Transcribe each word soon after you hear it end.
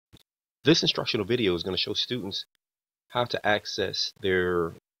This instructional video is going to show students how to access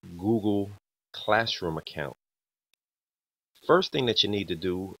their Google Classroom account. First thing that you need to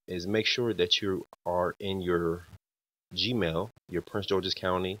do is make sure that you are in your Gmail, your Prince George's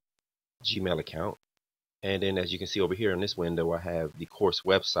County Gmail account. And then as you can see over here in this window, I have the course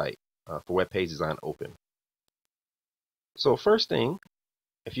website for web page design open. So first thing,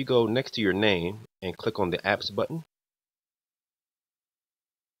 if you go next to your name and click on the apps button,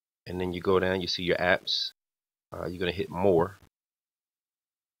 and then you go down, you see your apps, you're going to hit more,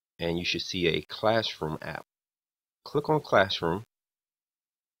 and you should see a Classroom app. Click on Classroom,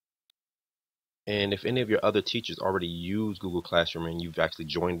 and if any of your other teachers already use Google Classroom and you've actually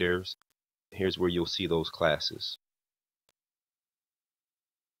joined theirs, here's where you'll see those classes.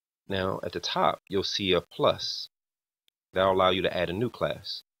 Now at the top you'll see a plus. That'll allow you to add a new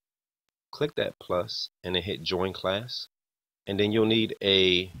class. Click that plus and then hit join class, and then you'll need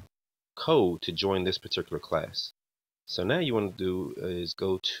a code to join this particular class. So now you want to do is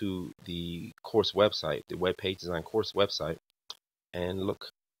go to the course website, the web page design course website, and look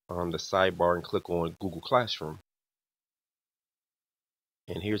on the sidebar and click on Google Classroom.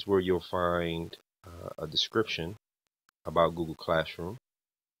 And here's where you'll find a description about Google Classroom,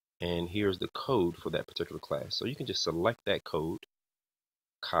 and here's the code for that particular class. So you can just select that code,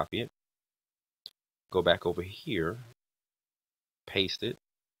 copy it, go back over here, paste it,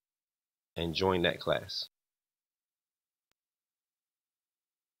 and join that class.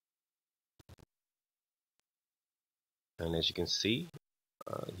 And as you can see,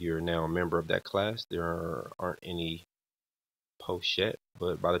 you're now a member of that class. There aren't any posts yet,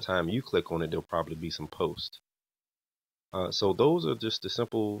 but by the time you click on it, there'll probably be some posts. So those are just the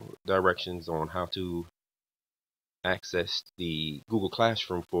simple directions on how to access the Google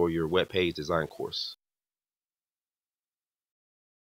Classroom for your web page design course.